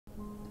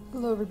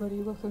Hello everybody,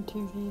 welcome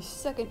to the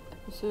second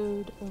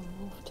episode of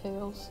Wolf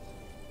Tales.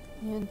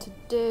 And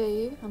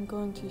today I'm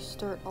going to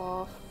start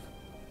off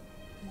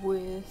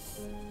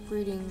with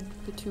breeding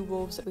the two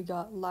wolves that we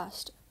got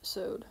last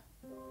episode.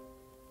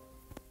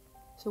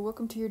 So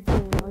welcome to your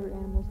den. All your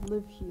animals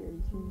live here.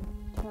 You can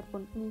tap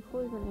on any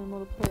fully grown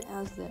animal to play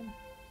as them.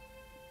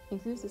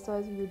 Increase the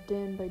size of your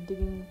den by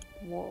digging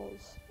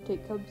walls.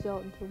 Take cubs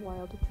out into the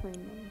wild to train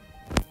them.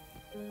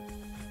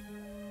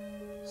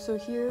 So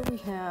here we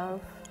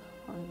have,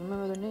 I don't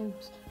remember their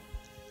names,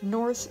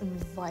 North and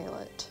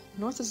Violet.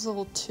 North is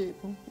level 2,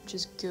 which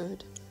is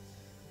good.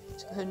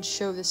 Let's go ahead and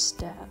show the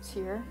stats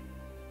here.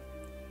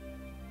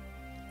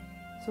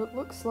 So it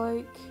looks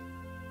like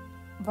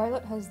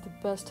Violet has the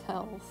best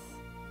health,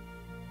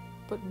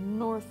 but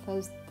North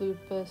has the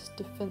best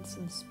defense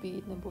and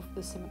speed, and they both have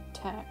the same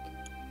attack.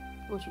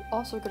 What you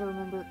also gotta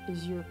remember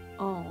is your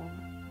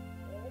own.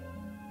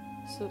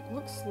 So it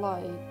looks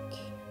like,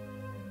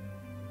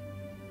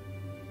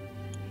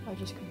 if I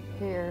just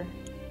compare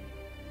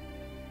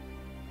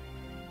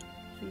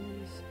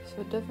these,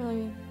 so it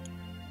definitely,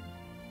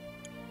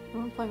 the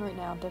one I'm playing right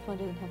now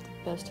definitely doesn't have the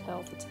best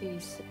health. It's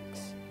 86.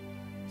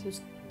 So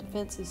its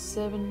defense is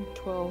 7,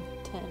 12,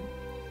 10.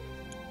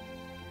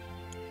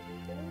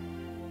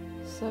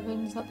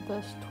 7 is not the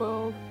best,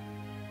 12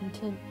 and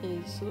 10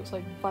 is. So it looks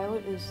like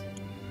Violet has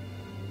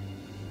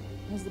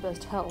the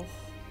best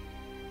health.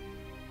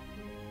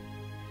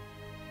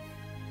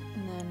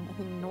 And then I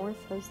think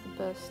North has the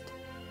best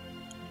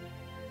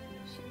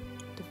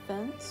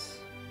defense.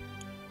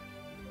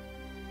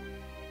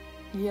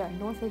 Yeah,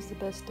 North has the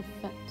best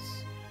defense.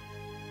 So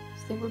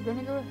I think we're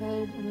gonna go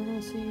ahead and we're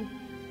gonna see,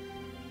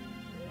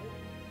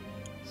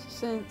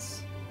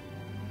 since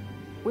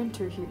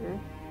Winter here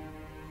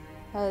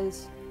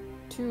has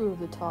 2 of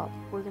the top,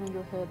 we're gonna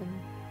go ahead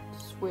and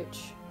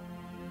switch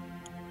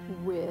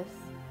with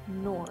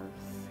North.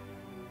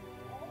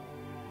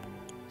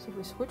 So if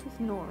we switch with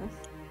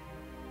North,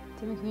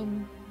 then we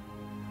can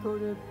go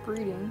to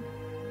breeding.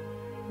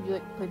 Would you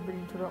like to play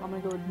breeding tutorial? I'm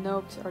gonna go with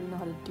no because I already know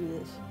how to do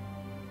this.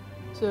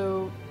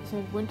 So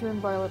since Winter and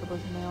Violet are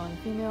both male and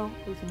female,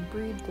 we can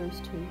breed those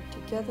two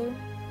together.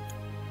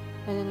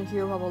 And then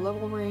here we'll have a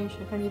level range,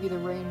 and kind of give you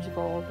the range of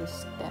all of the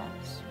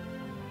stats.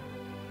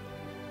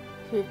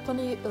 So we have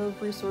plenty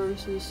of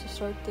resources to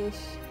start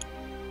this,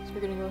 so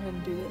we're gonna go ahead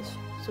and do this.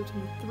 So it's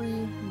gonna be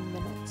 3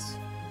 minutes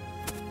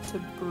to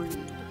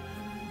breed.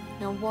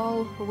 Now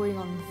while we're waiting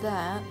on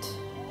that,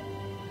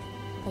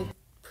 I'm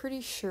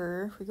pretty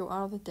sure if we go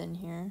out of the den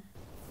here,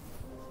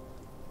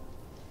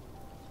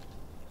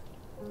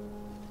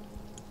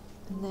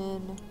 and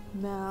then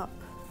map,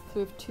 so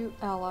we have 2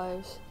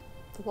 allies,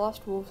 the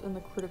Lost Wolves and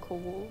the Critical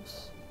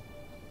Wolves,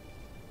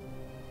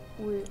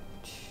 which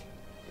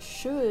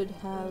should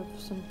have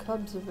some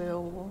cubs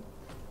available,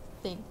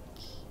 I think.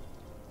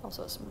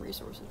 Also has some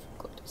resources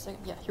for collect a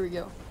second. Yeah, here we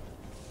go.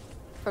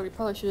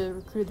 Probably should have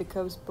recruited the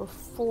cubs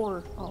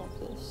before all of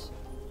this.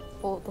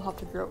 Well, they'll have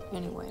to grow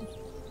anyway.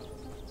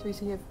 So you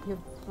see we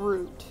have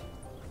Brute,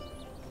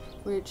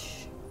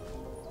 which,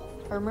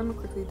 if I remember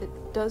quickly,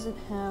 that doesn't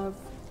have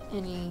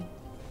any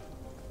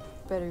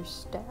better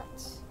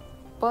stats.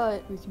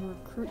 But we can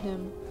recruit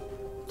him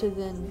to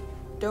then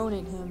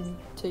donate him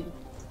to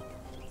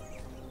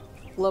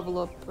level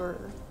up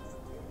or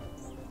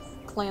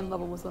clan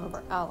level with one of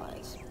our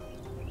allies.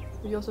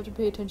 You also have to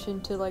pay attention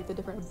to like the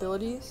different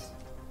abilities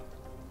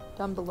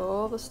down below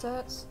all the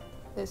stats,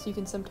 so you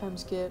can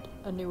sometimes get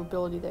a new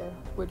ability there,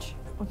 which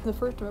when the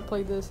first time I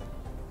played this,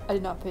 I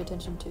did not pay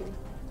attention to.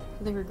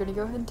 I think we're gonna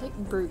go ahead and take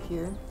Brute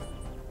here.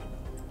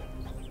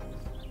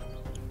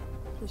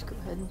 Just go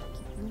ahead and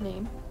keep your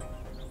name.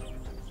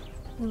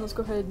 And let's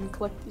go ahead and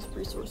collect these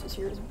resources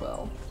here as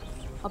well.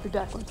 I'll be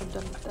back once I'm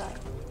done with that.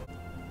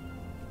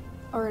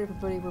 Alright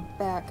everybody, we're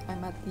back.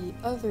 I'm at the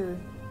other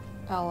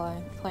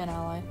clan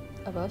ally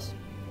of us,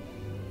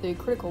 the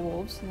Critical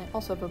Wolves, and they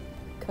also have a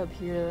cub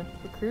here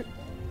to recruit.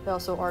 They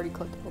also already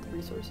collected all the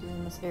resources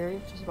in this area,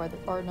 which is why there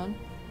are none.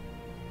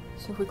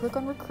 So if we click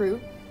on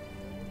recruit,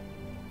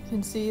 you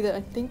can see that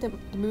I think that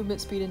the movement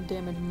speed and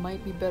damage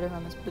might be better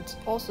on this, but it's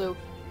also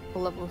a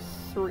level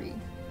 3. It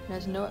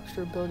has no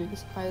extra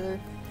abilities either,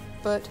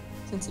 but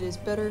since it is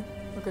better,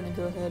 we're going to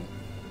go ahead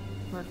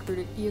and recruit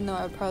it, even though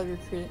I would probably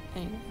recruit it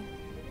anyway.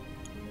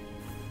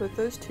 With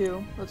those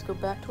 2, let's go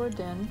back to our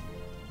den.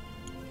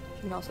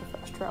 You can also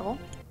fast travel.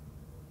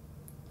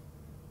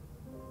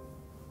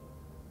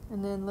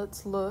 And then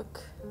let's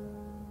look.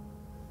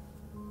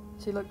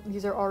 See, look,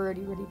 these are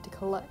already ready to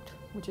collect,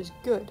 which is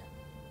good.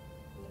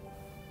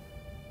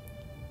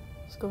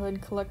 Let's go ahead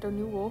and collect our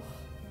new wolf.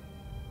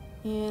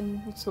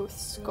 And let's go with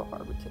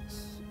Scar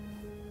because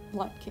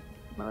Lion King.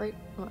 Am I right?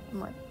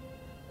 I'm right.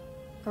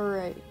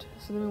 Alright,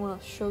 so then we want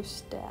to show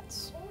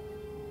stats.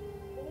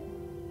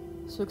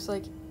 So it looks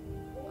like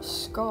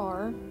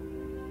Scar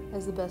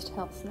has the best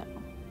health now.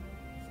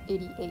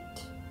 88.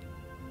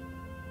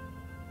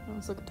 Now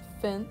let's look at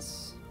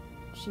defense,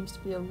 which seems to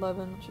be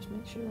 11. Let's just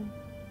make sure.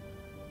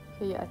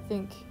 Okay, yeah, I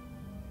think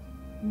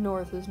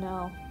North is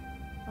now,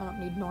 I don't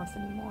need North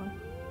anymore.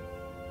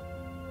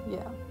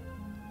 Yeah,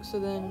 So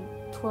then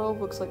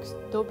 12 looks like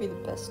still be the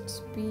best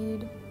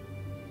speed.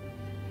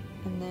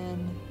 And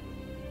then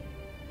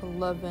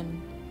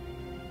 11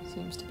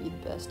 seems to be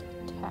the best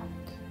attack.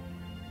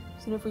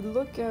 So then if we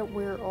look at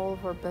where all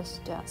of our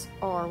best stats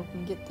are, we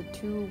can get the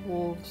 2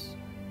 wolves,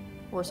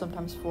 or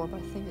sometimes 4, but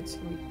I think it's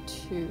gonna be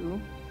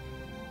 2.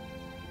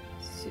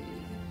 Let's see.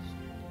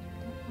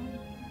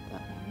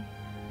 That one.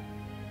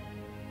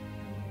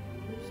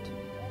 Those 2.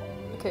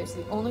 Okay,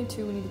 so the only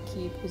 2 we need to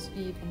keep is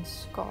Eve and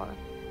Scar.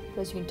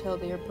 But as you can tell,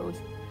 they are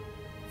both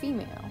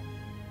female.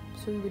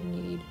 So we would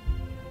need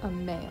a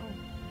male.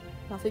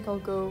 I think I'll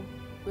go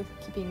with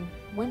keeping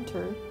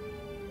Winter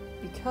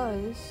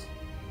because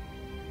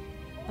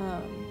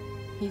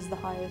he's the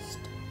highest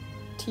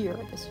tier,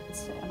 I guess you could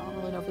say. I don't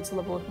really know if it's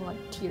level of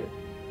like tier.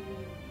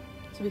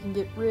 So we can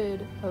get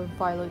rid of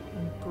Violet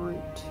and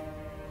Brute.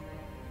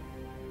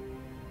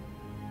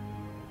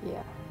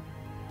 Yeah.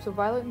 So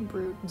Violet and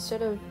Brute,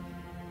 instead of...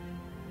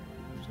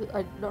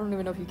 I don't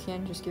even know if you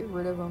can just get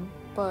rid of them,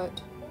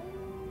 but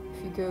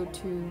if you go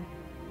to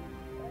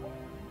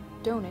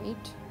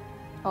donate...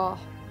 Oh,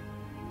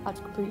 that's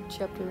complete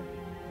chapter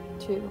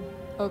 2.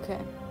 Okay,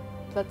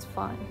 that's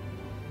fine.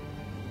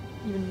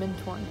 Even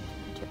mentoring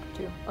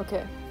chapter 2.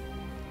 Okay.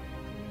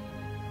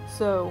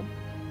 So,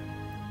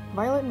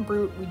 Violet and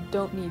Brute we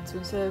don't need, so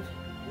instead of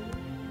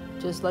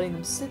just letting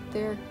them sit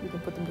there, we can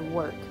put them to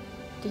work.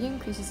 Digging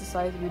increases the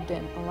size of your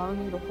den,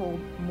 allowing you to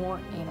hold more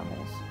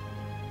animals.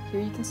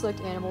 Here you can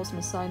select animals and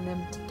assign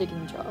them to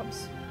digging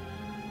jobs.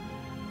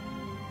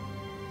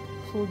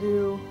 So we'll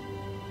do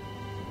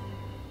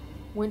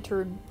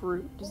Winter and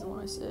Brute is the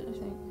one I said, I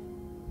think.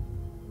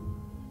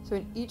 So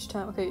in each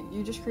time, okay,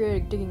 you just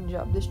created a digging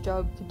job. This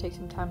job can take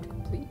some time to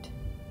complete.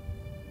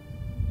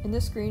 In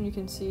this screen, you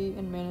can see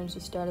and manage the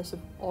status of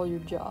all your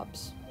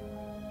jobs.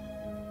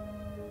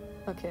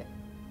 Okay.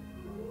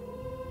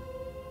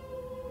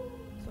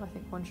 So I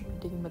think one should be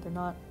digging, but they're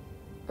not.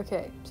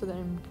 Okay, so then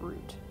in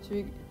Brute.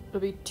 So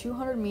it'll be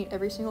 200 meat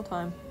every single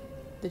time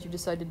that you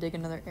decide to dig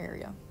another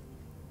area.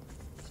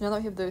 So now that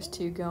we have those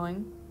 2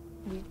 going,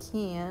 we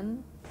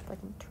can, if I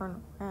can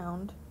turn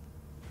around,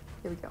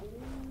 here we go.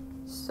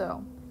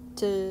 So,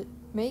 to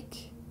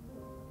make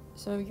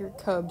some of your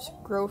cubs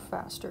grow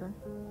faster,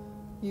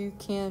 you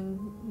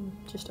can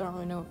just, I don't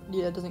really know,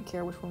 yeah, it doesn't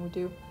care which one we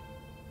do.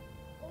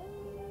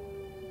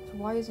 So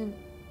why isn't,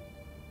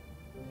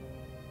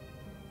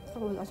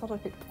 I thought I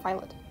picked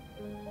Violet.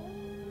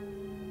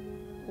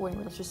 Well,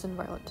 anyway, let's just send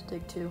Violet to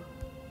dig too.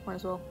 Might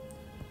as well,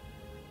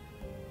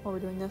 while we're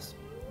doing this.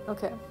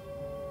 Okay.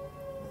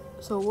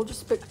 So we'll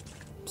just pick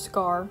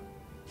Scar,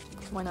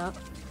 why not?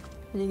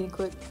 And you can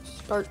click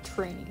Start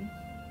Training.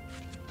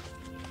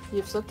 You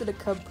have selected a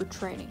cub for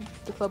training.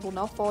 The cub will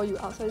now follow you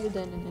outside the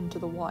den and into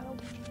the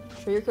wild.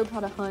 Show your cub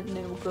how to hunt and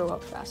it will grow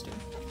up faster.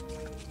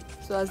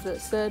 So as that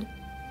said,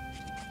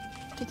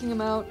 taking them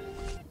out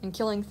and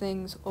killing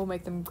things will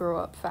make them grow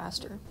up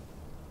faster.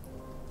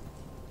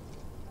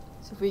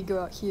 So if we go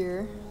out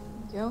here,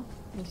 there we go,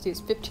 and you can see it's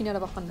 15 out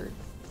of 100.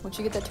 Once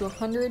you get that to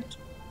 100,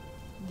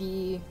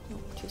 the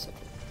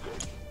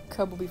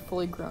cub will be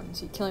fully grown.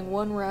 So killing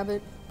 1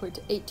 rabbit, put it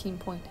to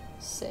 18.6.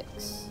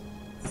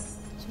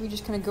 So we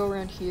just kind of go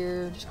around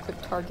here, just click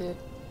target,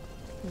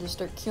 and just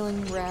start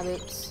killing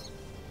rabbits.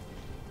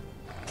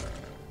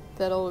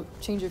 That'll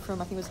change it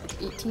from, I think it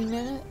was like 18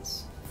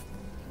 minutes,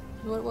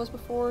 is what it was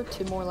before,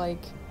 to more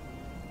like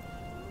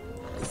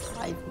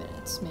 5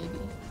 minutes maybe.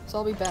 So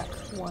I'll be back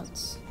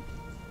once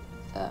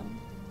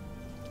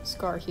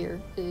Scar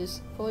here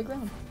is fully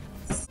grown.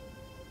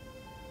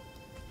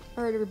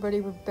 Alright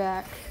everybody, we're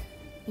back,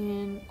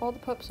 and all the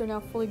pups are now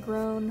fully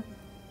grown.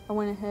 I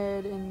went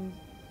ahead and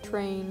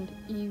trained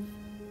Eve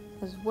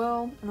as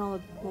well, and all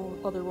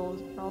the other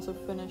wolves are also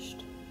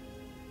finished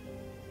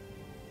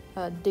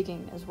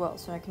digging as well,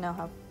 so I can now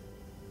have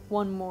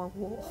 1 more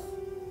wolf.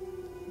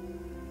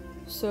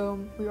 So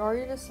we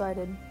already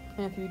decided,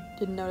 and if you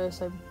didn't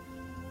notice, I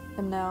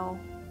am now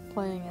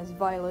playing as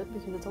Violet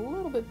because it's a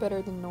little bit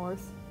better than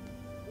North.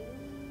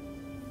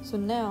 So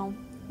now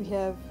we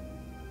have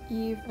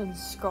Eve and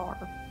Scar.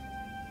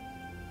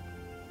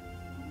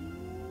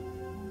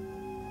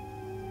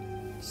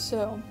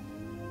 So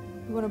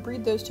we want to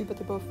breed those 2, but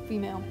they're both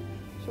female.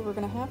 So what we're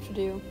going to have to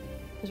do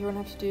is we're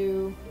going to have to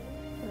do...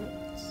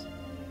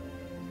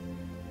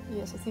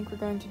 Yes, I think we're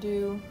going to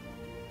do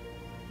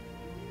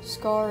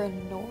Scar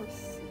and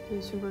North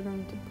is who we're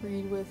going to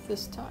breed with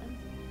this time.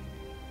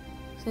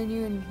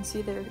 Continue, and you can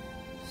see their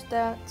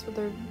stats, what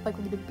they're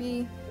likely to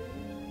be.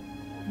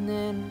 And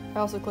then I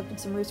also collected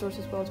some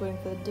resources while I was waiting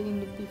for the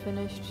digging to be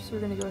finished, so we're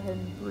going to go ahead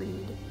and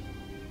breed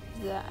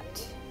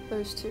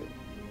those 2.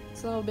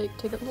 So that'll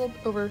take a little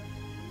over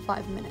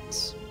 5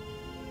 minutes.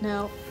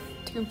 Now,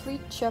 to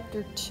complete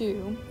chapter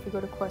 2, if we go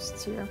to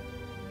quests here,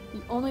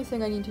 the only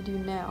thing I need to do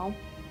now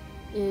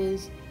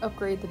is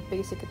upgrade the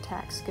basic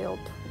attack skill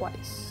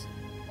twice.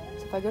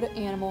 So if I go to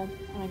animal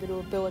and I go to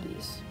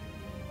abilities,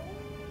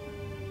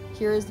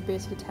 here is the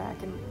basic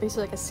attack, and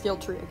basically like a skill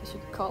tree, I guess you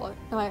could call it.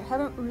 Now I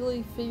haven't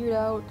really figured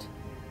out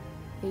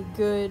a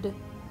good,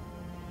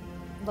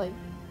 like,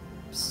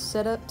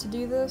 set up to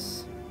do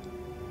this,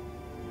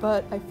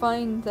 but I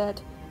find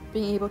that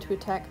being able to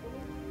attack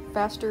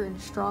faster and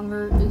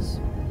stronger is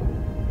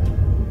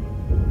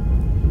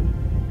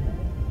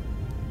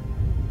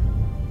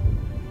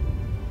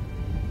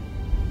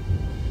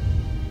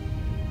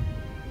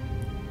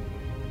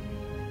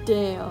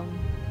damn.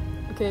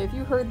 Okay, if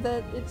you heard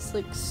that, it's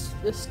like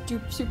a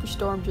super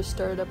storm just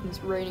started up and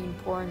it's raining and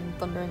pouring and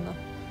thundering,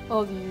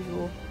 all the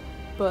usual.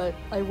 But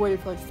I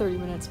waited for like 30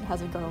 minutes and it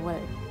hasn't gone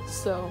away.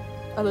 So,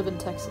 I live in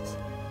Texas.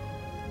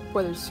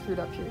 Weather's screwed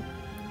up here.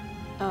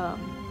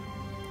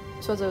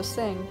 So as I was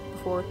saying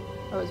before,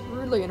 I was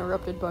rudely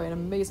interrupted by an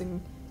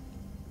amazing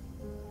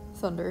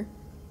thunder.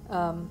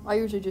 I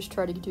usually just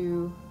try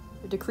to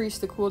decrease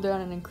the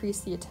cooldown and increase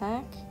the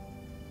attack.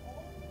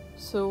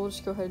 So we'll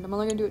just go ahead. I'm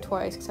only gonna do it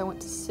twice because I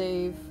want to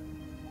save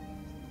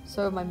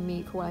some of my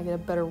meat for when I get a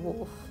better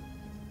wolf.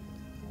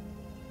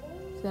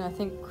 So then I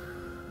think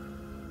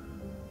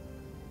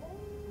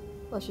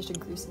let's just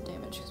increase the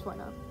damage because why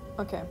not?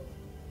 Okay,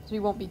 so we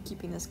won't be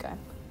keeping this guy.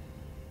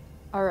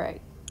 All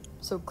right,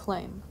 so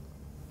claim.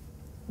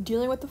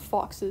 Dealing with the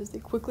foxes, they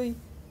quickly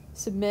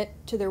submit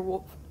to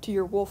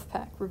your wolf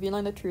pack,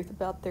 revealing the truth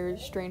about their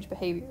strange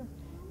behavior,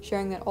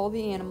 sharing that all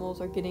the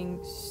animals are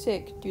getting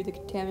sick due to the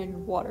contaminated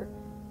water.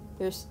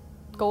 Their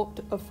cult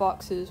of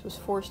foxes was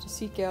forced to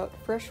seek out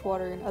fresh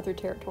water in other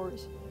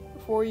territories.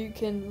 Before you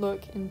can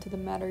look into the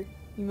matter,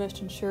 you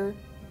must ensure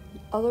the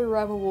other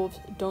rival wolves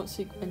don't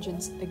seek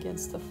vengeance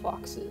against the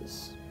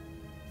foxes.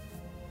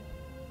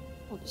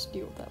 We'll just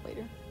deal with that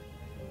later.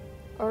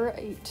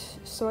 Alright,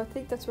 so I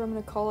think that's what I'm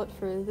going to call it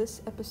for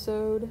this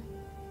episode.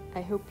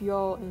 I hope you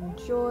all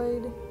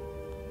enjoyed,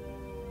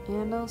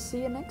 and I'll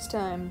see you next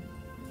time.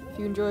 If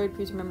you enjoyed,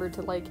 please remember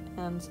to like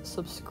and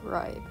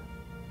subscribe.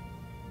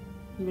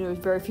 Even though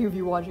there's very few of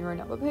you watching right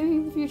now, but maybe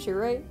in the future,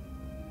 right?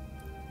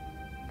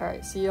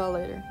 Alright, see y'all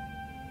later.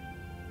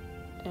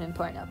 And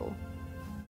pineapple.